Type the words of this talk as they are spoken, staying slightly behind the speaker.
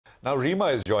Now,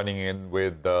 Reema is joining in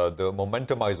with the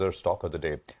Momentumiser stock of the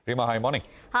day. Reema, hi, morning.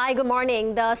 Hi, good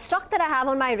morning. The stock that I have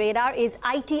on my radar is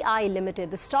ITI Limited.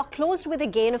 The stock closed with a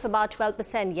gain of about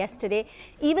 12% yesterday.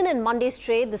 Even in Monday's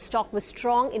trade, the stock was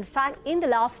strong. In fact, in the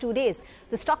last 2 days,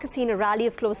 the stock has seen a rally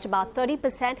of close to about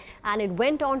 30%, and it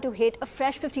went on to hit a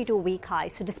fresh 52-week high.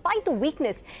 So despite the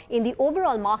weakness in the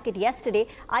overall market yesterday,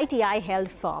 ITI held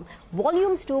firm.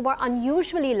 Volumes too were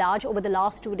unusually large over the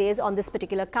last 2 days on this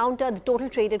particular counter. The total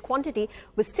traded quantity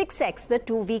was 6x the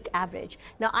 2-week average.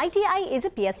 Now, ITI is a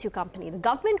PSU company. The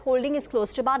government holding is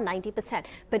close to about 90%.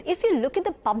 But if you look at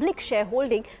the public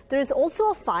shareholding, there is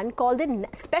also a fund called the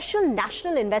Special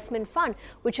National Investment Fund,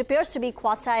 which appears to be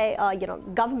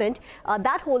quasi-government.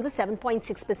 That holds a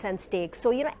 7.6% stake.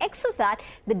 So, X of that,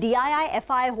 the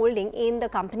DII-FI holding in the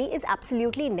company is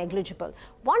absolutely negligible.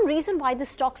 One reason why the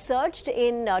stock surged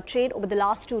in trade over the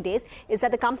last 2 days is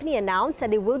that the company announced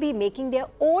that they will be making their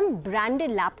own branded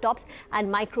laptops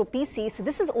and micro PCs. So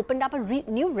this has opened up a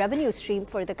new revenue stream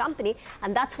for the company,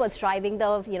 and that's what's driving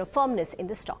the firmness in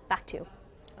the stock. Back to you.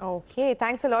 Okay,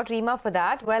 thanks a lot, Reema, for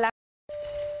that. Well,